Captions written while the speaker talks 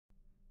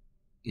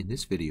In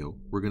this video,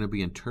 we're going to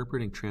be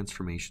interpreting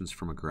transformations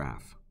from a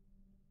graph.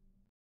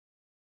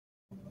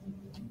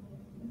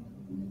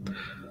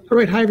 All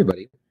right, hi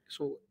everybody.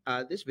 So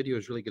this video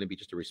is really going to be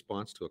just a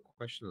response to a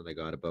question that I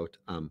got about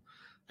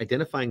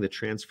identifying the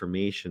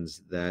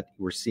transformations that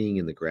we're seeing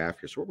in the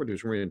graph here. So what we're doing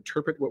is we're going to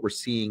interpret what we're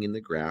seeing in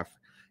the graph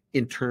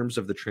in terms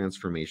of the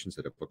transformations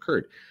that have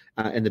occurred.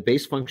 And the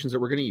base functions that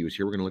we're going to use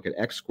here, we're going to look at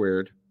x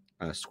squared,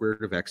 square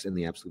root of x, and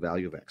the absolute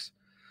value of x.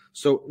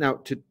 So now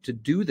to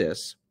do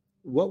this,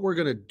 what we're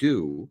going to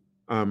do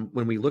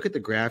when we look at the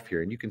graph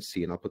here, and you can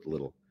see, and I'll put the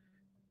little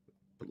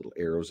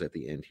arrows at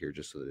the end here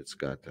just so that it's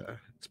got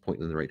it's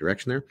pointing in the right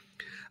direction there.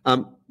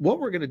 What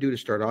we're going to do to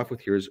start off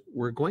with here is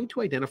we're going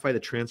to identify the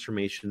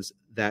transformations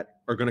that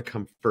are going to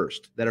come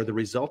first, that are the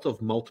result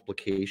of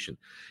multiplication.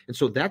 And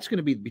so that's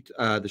going to be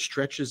the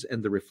stretches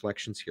and the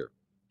reflections here.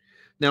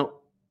 Now,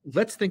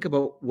 let's think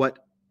about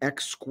what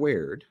x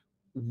squared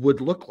would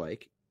look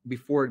like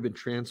before it had been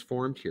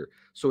transformed here.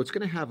 So it's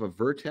going to have a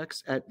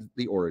vertex at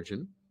the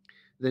origin.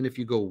 Then if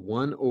you go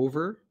 1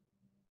 over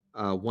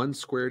 1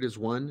 squared is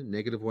 1,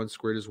 negative 1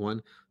 squared is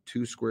 1,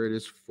 2 squared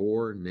is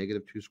 4,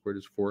 negative 2 squared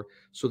is 4.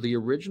 So the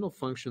original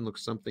function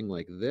looks something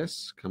like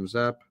this, comes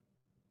up,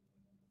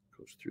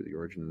 goes through the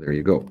origin, and there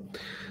you go.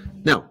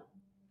 Now,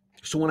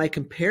 so when I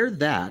compare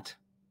that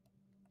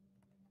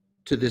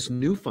to this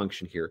new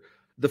function here,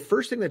 the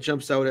first thing that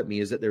jumps out at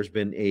me is that there's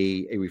been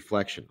a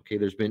reflection. Okay,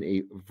 there's been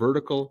a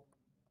vertical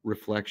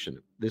reflection.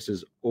 This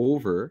is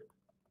over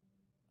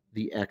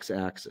the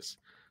x-axis,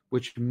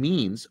 which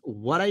means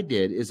what I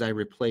did is I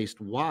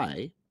replaced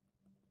y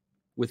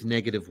with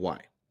negative y,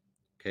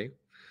 okay?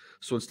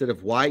 So instead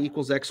of y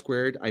equals x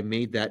squared, I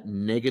made that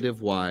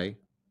negative y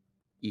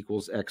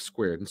equals x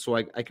squared. And so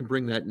I can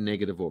bring that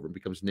negative over. It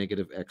becomes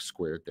negative x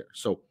squared there.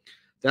 So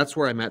that's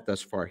where I'm at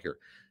thus far here.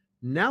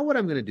 Now what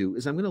I'm going to do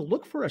is I'm going to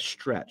look for a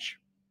stretch,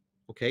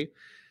 okay?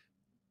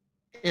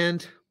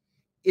 And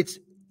it's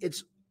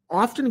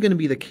often going to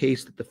be the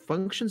case that the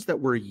functions that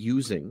we're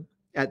using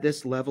at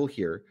this level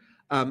here,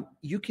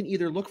 you can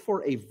either look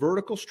for a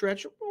vertical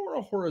stretch or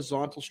a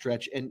horizontal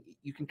stretch, and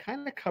you can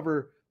kind of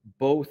cover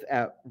both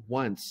at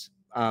once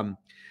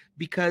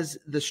because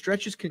the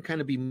stretches can kind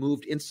of be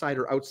moved inside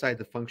or outside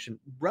the function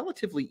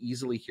relatively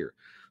easily here.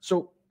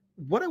 So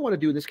what I want to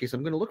do in this case,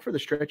 I'm going to look for the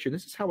stretch here, and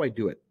this is how I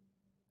do it.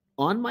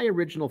 On my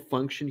original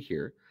function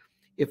here,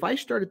 if I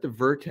start at the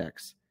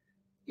vertex,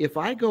 if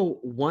I go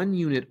 1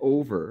 unit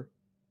over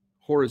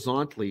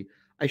horizontally,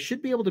 I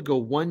should be able to go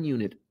 1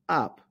 unit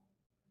up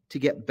to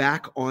get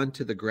back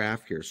onto the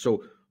graph here.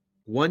 So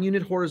 1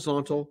 unit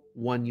horizontal,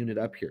 1 unit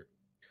up here.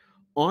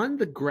 On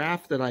the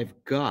graph that I've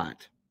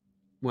got,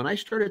 when I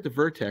start at the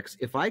vertex,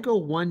 if I go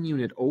 1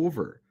 unit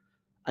over,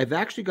 I've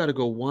actually got to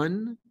go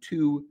 1,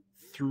 2,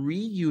 3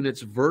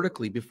 units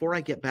vertically before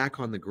I get back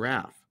on the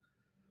graph.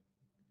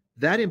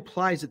 That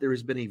implies that there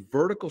has been a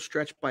vertical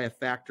stretch by a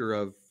factor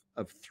of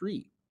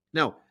 3.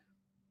 Now,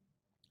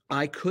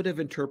 I could have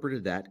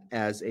interpreted that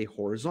as a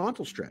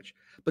horizontal stretch,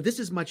 but this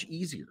is much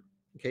easier,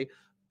 okay?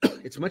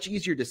 It's much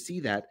easier to see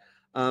that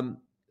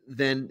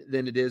than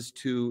it is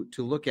to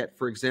look at,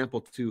 for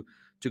example, to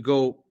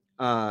go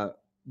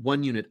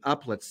 1 unit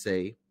up, let's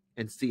say,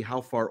 and see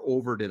how far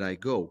over did I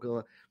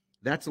go.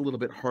 That's a little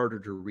bit harder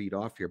to read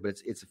off here,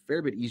 but it's a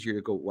fair bit easier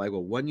to go. Well, I go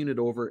 1 unit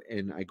over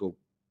and I go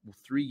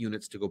 3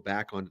 units to go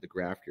back onto the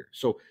graph here.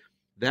 So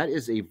that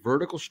is a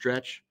vertical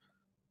stretch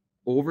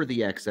over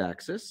the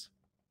x-axis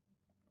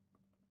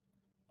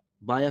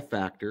by a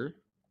factor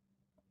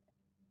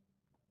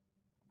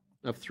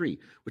of 3,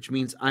 which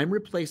means I'm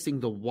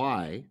replacing the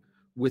y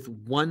with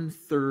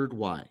 1/3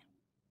 y.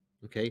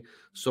 Okay,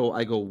 so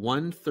I go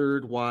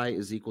 1/3 y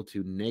is equal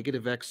to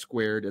negative x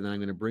squared, and then I'm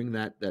going to bring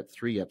that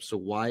 3 up. So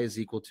y is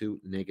equal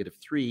to negative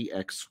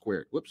 3x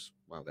squared. Whoops!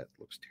 Wow, that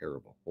looks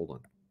terrible. Hold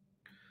on.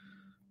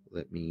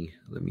 Let me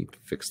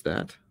fix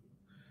that.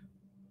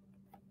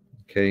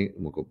 Okay,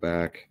 and we'll go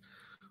back.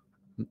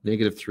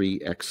 Negative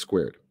 3x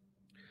squared.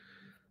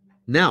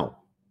 Now,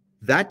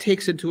 that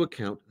takes into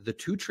account the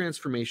two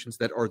transformations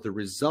that are the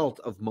result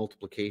of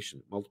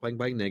multiplication, multiplying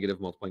by negative,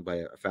 multiplying by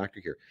a factor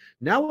here.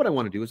 Now what I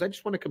want to do is I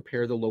just want to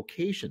compare the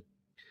location.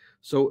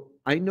 So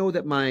I know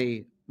that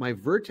my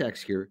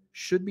vertex here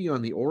should be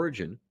on the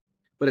origin,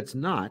 but it's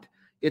not.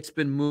 It's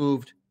been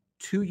moved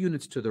 2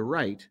 units to the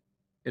right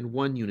and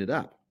 1 unit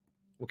up.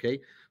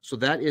 Okay, so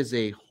that is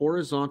a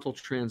horizontal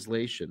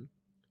translation,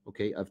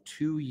 okay, of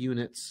 2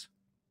 units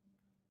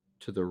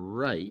to the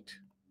right,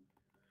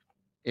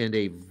 and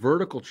a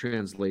vertical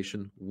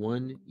translation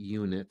 1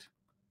 unit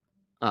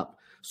up.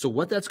 So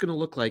what that's going to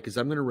look like is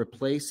I'm going to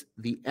replace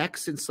the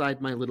x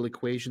inside my little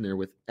equation there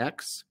with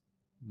x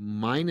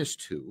minus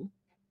 2.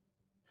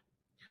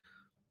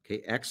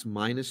 Okay, x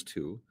minus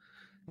 2.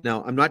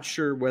 Now, I'm not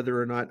sure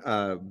whether or not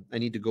I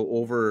need to go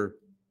over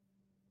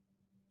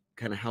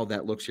kind of how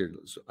that looks here,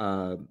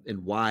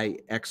 and why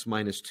x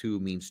minus 2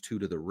 means 2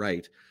 to the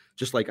right.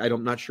 Just like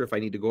I'm not sure if I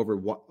need to go over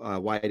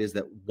why it is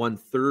that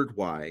 1/3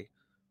 y,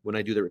 when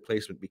I do the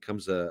replacement,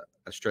 becomes a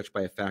stretch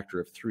by a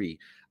factor of 3.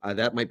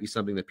 That might be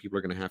something that people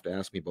are going to have to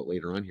ask me about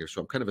later on here.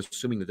 So I'm kind of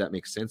assuming that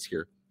makes sense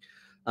here.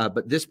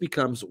 But this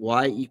becomes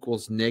y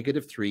equals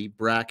 -3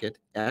 bracket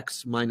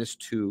x minus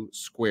 2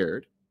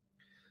 squared.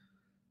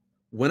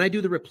 When I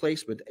do the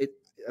replacement,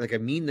 I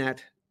mean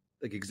that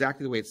like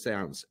exactly the way it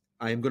sounds.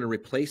 I am going to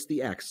replace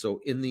the x. So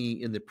in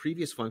the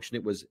previous function,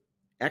 it was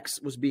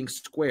x was being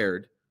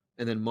squared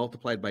and then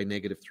multiplied by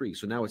 -3.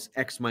 So now it's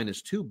x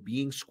minus 2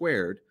 being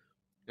squared,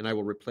 and I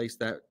will replace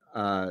that.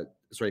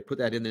 Put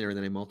that in there, and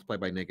then I multiply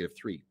by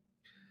 -3.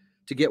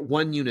 To get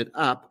 1 unit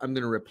up, I'm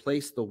going to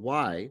replace the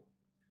y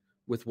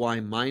with y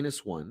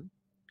minus 1.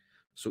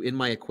 So in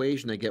my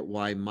equation, I get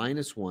y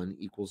minus 1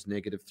 equals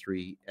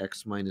 -3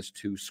 x minus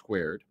 2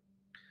 squared.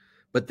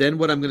 But then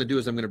what I'm going to do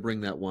is I'm going to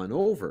bring that 1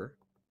 over,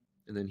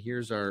 and then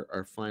here's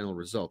our final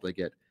result. I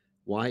get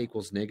y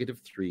equals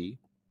 -3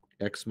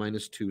 x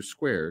minus 2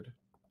 squared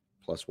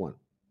plus 1.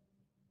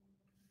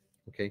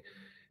 Okay,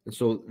 and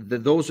so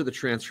those are the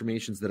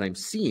transformations that I'm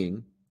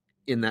seeing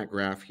in that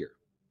graph here.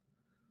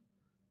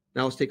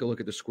 Now let's take a look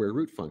at the square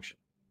root function.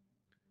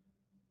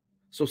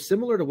 So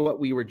similar to what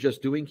we were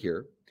just doing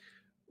here,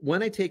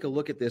 when I take a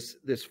look at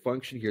this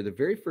function here, the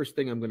very first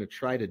thing I'm going to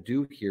try to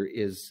do here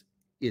is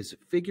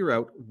figure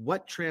out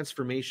what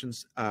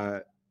transformations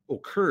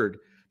occurred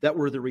that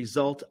were the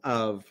result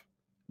of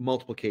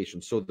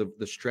multiplication. So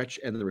the stretch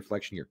and the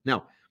reflection here.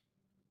 Now,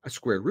 a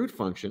square root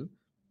function,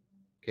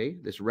 okay,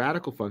 this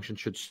radical function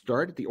should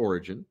start at the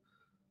origin.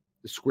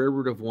 The square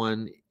root of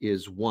 1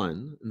 is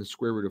 1, and the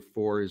square root of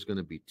 4 is going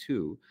to be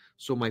 2.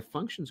 So my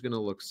function is going to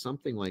look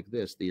something like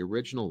this, the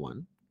original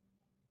one.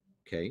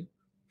 Okay.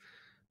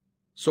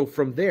 So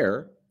from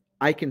there,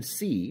 I can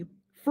see,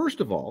 first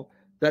of all,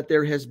 that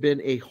there has been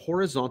a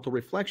horizontal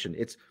reflection.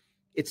 It's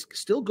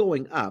still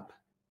going up,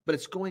 but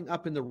it's going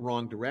up in the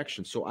wrong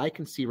direction. So I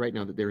can see right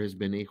now that there has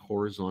been a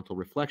horizontal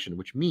reflection,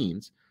 which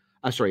means,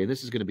 and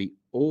this is going to be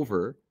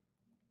over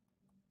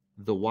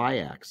the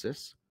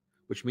y-axis,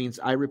 which means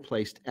I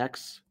replaced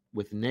x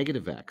with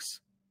 -x.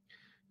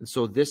 And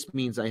so this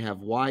means I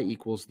have y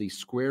equals the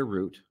square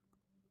root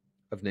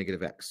of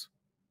 -x.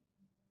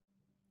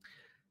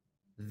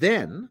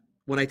 Then,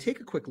 when I take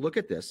a quick look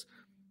at this,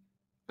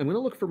 I'm going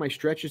to look for my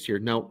stretches here.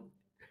 Now,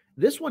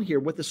 this one here,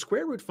 with the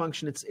square root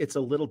function, it's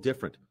a little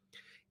different.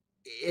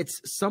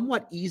 It's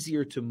somewhat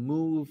easier to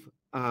move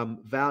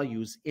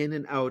values in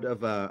and out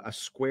of a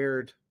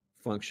squared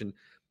function.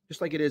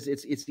 Just like it is,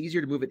 it's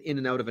easier to move it in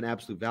and out of an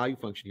absolute value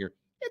function here.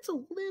 It's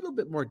a little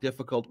bit more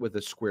difficult with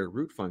a square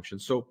root function.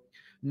 So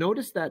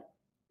notice that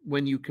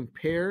when you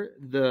compare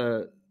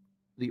the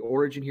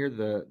origin here,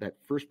 that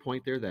first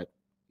point there, that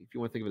if you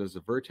want to think of it as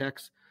a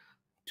vertex,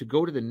 to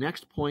go to the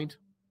next point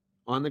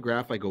on the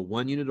graph, I go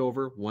 1 unit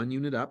over, 1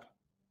 unit up.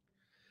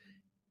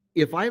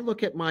 If I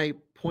look at my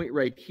point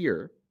right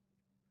here,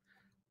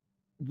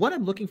 what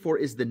I'm looking for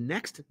is the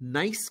next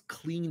nice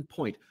clean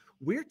point.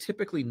 We're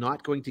typically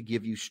not going to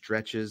give you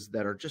stretches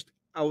that are just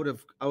out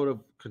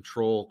of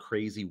control,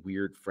 crazy,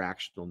 weird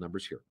fractional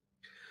numbers here.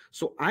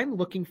 So I'm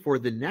looking for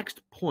the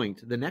next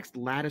point, the next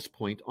lattice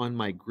point on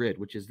my grid,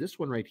 which is this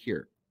one right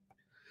here.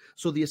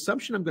 So the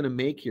assumption I'm going to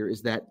make here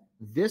is that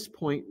this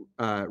point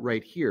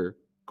right here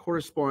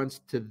corresponds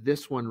to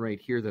this one right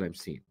here that I'm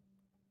seeing.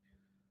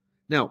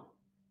 Now,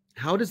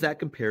 how does that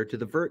compare to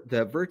the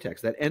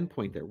vertex, that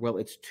endpoint there? Well,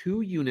 it's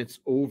 2 units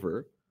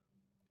over,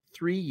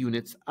 3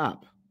 units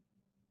up.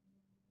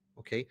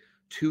 Okay,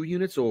 2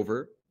 units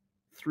over,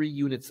 3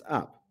 units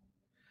up.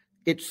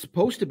 It's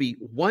supposed to be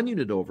 1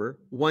 unit over,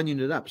 1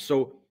 unit up.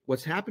 So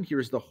what's happened here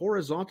is the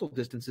horizontal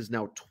distance is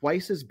now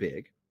twice as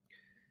big.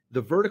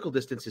 The vertical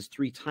distance is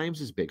 3 times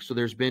as big. So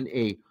there's been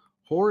a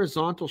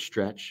horizontal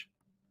stretch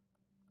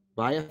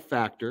by a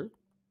factor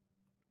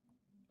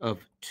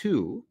of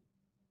 2.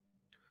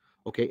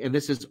 Okay, and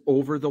this is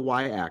over the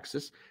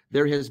y-axis.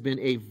 There has been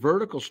a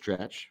vertical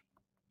stretch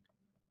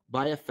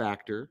by a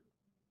factor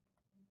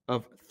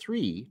of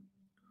 3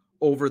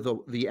 over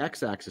the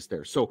x-axis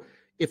there. So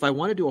if I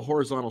want to do a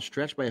horizontal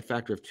stretch by a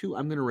factor of 2,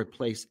 I'm going to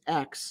replace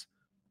x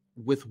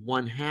with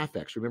 1/2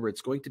 x. Remember,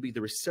 it's going to be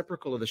the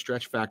reciprocal of the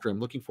stretch factor I'm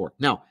looking for.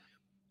 Now,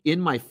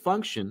 in my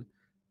function,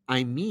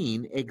 I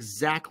mean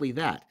exactly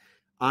that.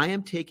 I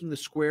am taking the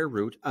square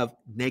root of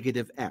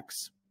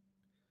 -x.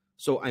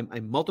 So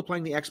I'm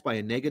multiplying the x by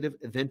a negative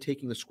and then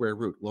taking the square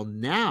root. Well,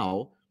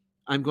 now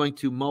I'm going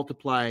to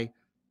multiply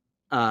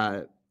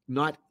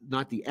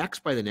not the x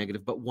by the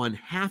negative, but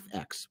 1/2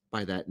 x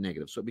by that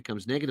negative. So it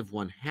becomes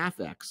 -1/2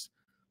 x,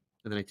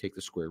 and then I take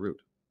the square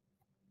root.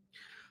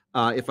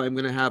 If I'm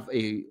going to have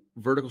a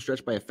vertical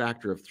stretch by a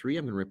factor of 3,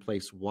 I'm going to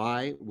replace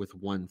y with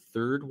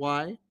 1/3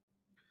 y.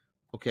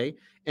 Okay,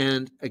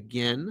 and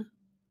again,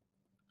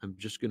 I'm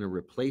just going to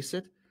replace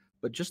it.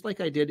 But just like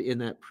I did in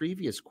that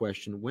previous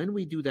question, when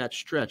we do that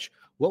stretch,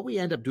 what we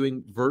end up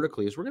doing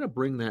vertically is we're going to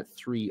bring that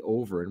 3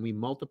 over, and we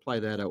multiply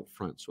that out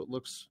front. So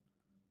it's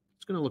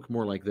going to look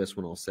more like this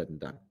when all said and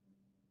done.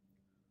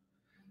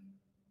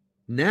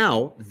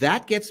 Now,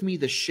 that gets me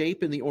the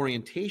shape and the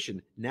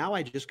orientation. Now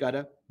I just got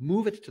to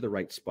move it to the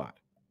right spot.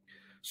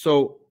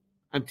 So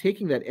I'm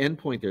taking that end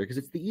point there because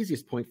it's the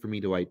easiest point for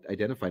me to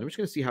identify. I'm just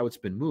going to see how it's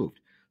been moved.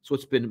 So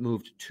it's been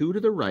moved 2 to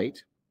the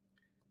right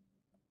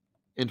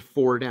and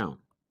 4 down.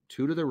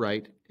 2 to the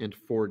right, and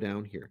 4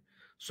 down here.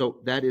 So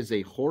that is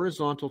a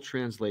horizontal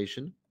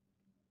translation,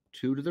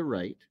 2 to the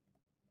right,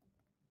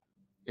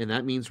 and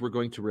that means we're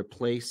going to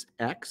replace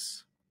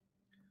x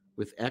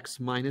with x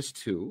minus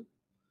 2.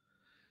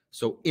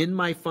 So in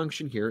my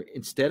function here,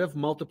 instead of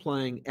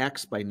multiplying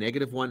x by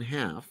negative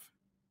 1/2,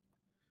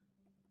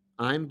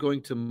 I'm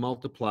going to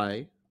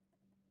multiply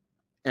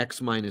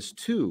x minus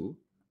 2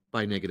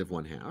 by negative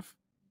 1/2.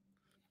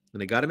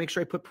 And I got to make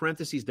sure I put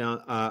parentheses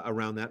down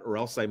around that, or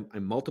else I'm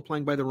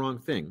multiplying by the wrong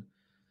thing.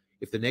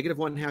 If the negative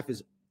 1/2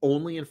 is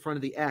only in front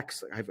of the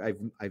x,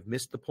 I've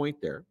missed the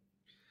point there.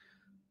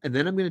 And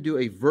then I'm going to do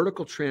a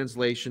vertical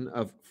translation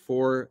of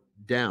 4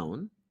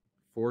 down,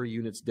 4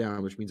 units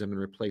down, which means I'm going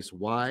to replace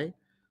y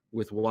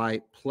with y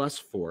plus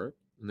 4.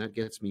 And that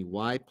gets me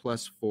y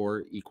plus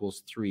 4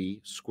 equals 3,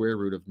 square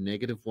root of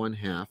negative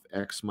 1/2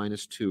 x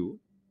minus 2.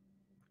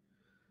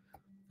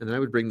 And then I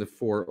would bring the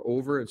 4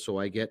 over, and so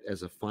I get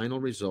as a final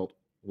result,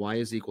 y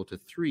is equal to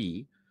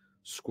 3,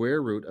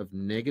 square root of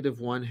negative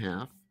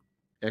 1/2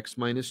 x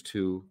minus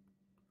 2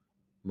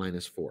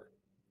 minus 4.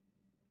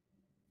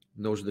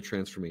 And those are the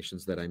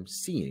transformations that I'm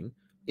seeing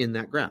in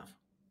that graph.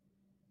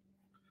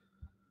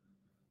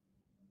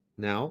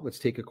 Now, let's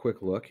take a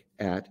quick look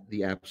at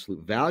the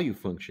absolute value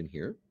function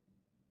here.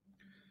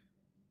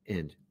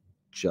 And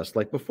just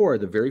like before,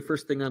 the very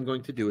first thing I'm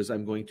going to do is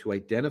I'm going to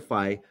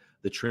identify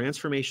the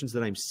transformations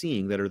that I'm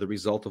seeing that are the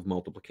result of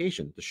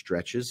multiplication, the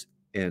stretches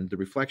and the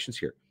reflections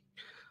here.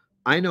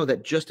 I know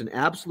that just an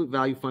absolute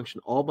value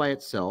function all by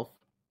itself,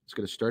 it's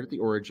going to start at the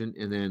origin,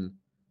 and then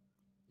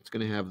it's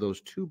going to have those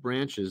 2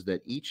 branches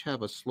that each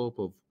have a slope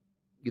of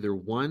either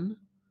 1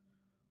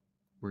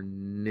 or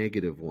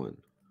negative 1.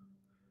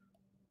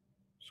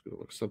 It's going to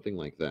look something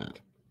like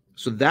that.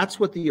 So that's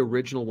what the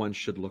original one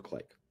should look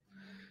like.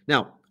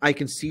 Now, I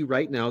can see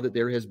right now that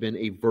there has been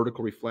a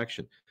vertical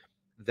reflection.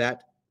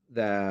 That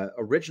the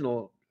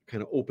original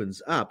kind of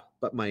opens up,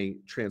 but my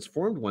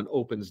transformed one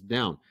opens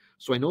down.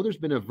 So I know there's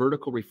been a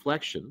vertical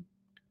reflection,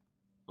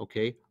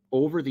 okay,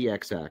 over the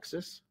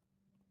x-axis,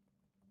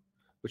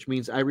 which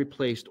means I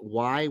replaced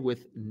y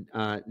with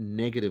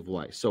negative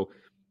y. So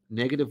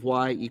negative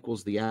y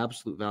equals the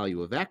absolute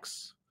value of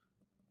x.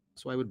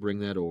 So I would bring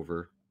that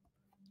over.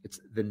 It's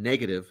the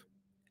negative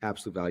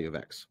absolute value of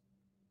x.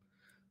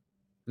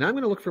 Now I'm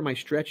going to look for my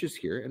stretches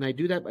here, and I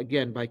do that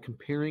again by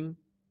comparing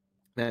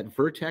that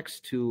vertex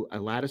to a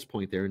lattice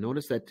point there.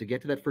 Notice that to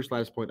get to that first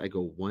lattice point, I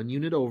go 1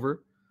 unit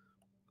over,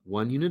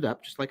 1 unit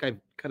up, just like I've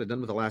kind of done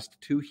with the last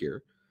 2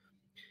 here.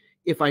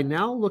 If I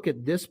now look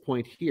at this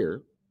point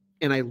here,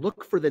 and I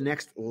look for the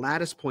next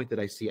lattice point that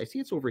I see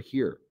it's over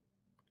here.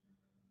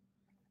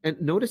 And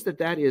notice that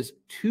that is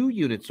 2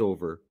 units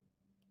over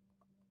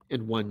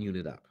and 1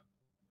 unit up.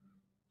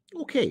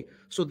 Okay,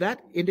 so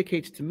that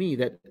indicates to me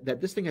that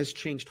this thing has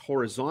changed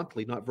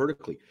horizontally, not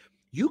vertically.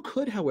 You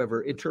could,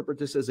 however, interpret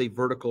this as a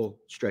vertical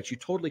stretch. You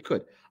totally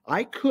could.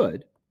 I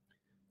could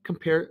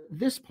compare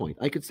this point.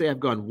 I could say I've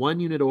gone 1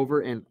 unit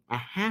over and a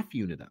half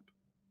unit up.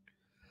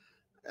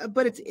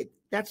 But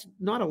that's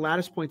not a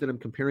lattice point that I'm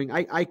comparing.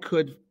 I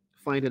could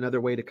find another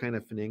way to kind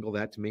of finagle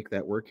that to make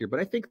that work here. But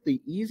I think the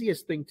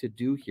easiest thing to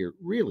do here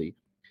really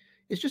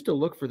is just to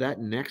look for that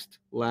next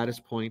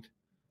lattice point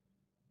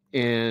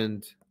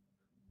and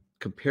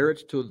compare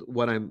it to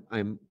what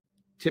I'm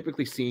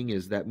typically seeing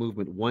is that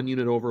movement 1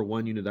 unit over,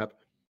 1 unit up.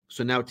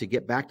 So now to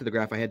get back to the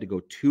graph, I had to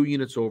go 2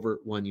 units over,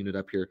 1 unit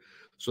up here.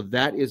 So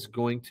that is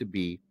going to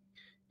be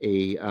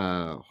a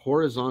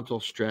horizontal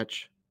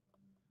stretch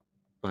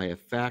by a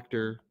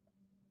factor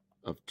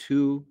of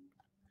 2.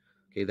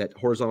 Okay, that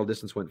horizontal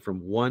distance went from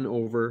 1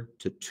 over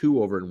to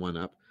 2 over and 1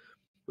 up,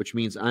 which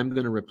means I'm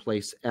going to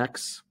replace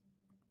x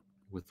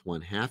with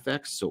 1/2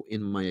 x. So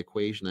in my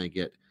equation, I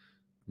get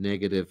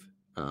negative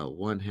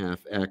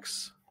 1/2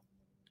 x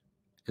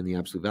and the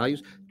absolute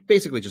values,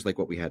 basically just like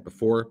what we had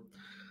before.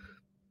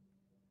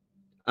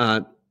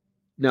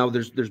 Now,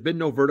 there's been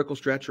no vertical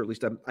stretch, or at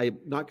least I'm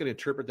not going to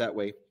interpret that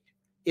way.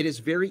 It is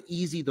very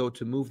easy, though,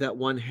 to move that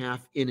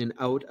 1/2 in and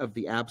out of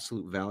the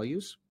absolute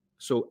values.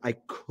 So I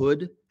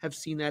could have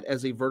seen that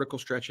as a vertical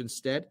stretch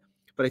instead,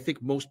 but I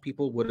think most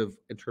people would have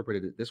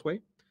interpreted it this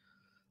way.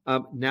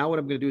 Now what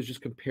I'm going to do is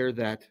just compare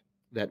that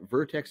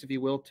vertex, if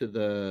you will, to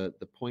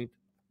the point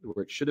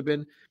where it should have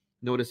been.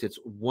 Notice it's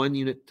 1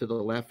 unit to the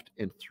left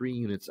and 3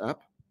 units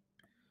up.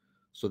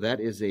 So that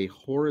is a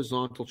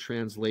horizontal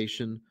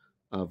translation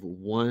of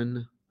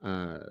 1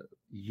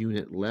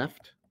 unit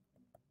left,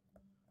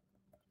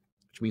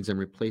 which means I'm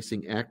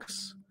replacing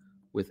x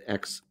with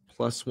x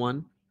plus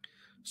 1.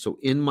 So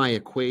in my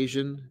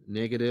equation,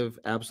 negative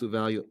absolute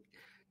value,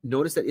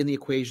 notice that in the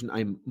equation,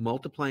 I'm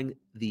multiplying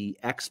the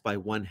x by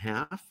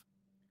 1/2.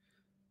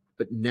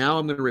 But now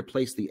I'm going to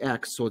replace the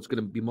x, so it's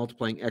going to be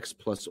multiplying x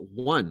plus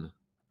 1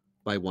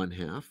 by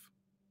 1/2.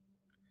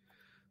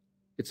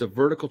 It's a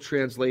vertical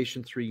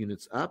translation, 3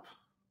 units up.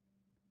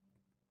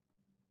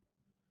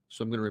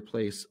 So I'm going to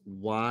replace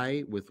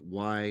y with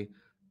y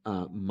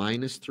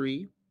minus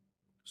 3.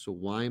 So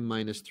y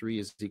minus 3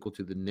 is equal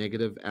to the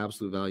negative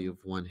absolute value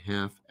of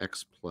 1/2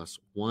 x plus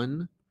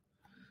 1.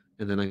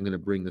 and then I'm going to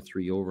bring the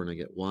 3 over, and I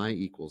get y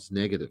equals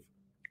negative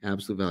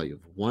absolute value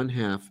of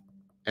 1/2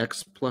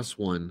 x plus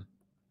 1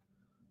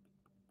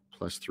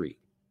 plus 3.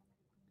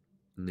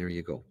 And there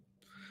you go.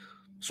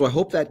 So I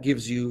hope that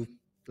gives you,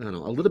 I don't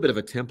know, a little bit of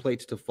a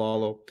template to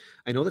follow.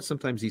 I know that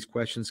sometimes these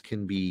questions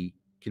can be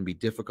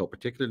difficult,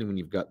 particularly when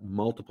you've got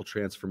multiple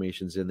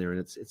transformations in there, and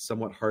it's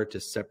somewhat hard to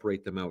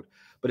separate them out.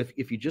 But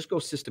if you just go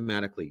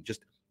systematically,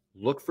 just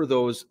look for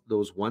those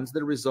ones that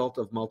are a result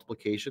of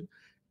multiplication,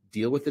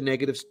 deal with the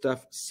negative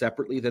stuff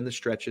separately than the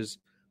stretches,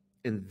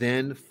 and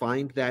then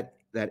find that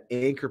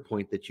anchor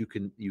point that you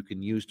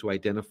can use to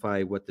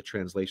identify what the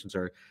translations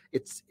are.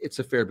 It's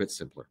a fair bit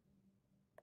simpler.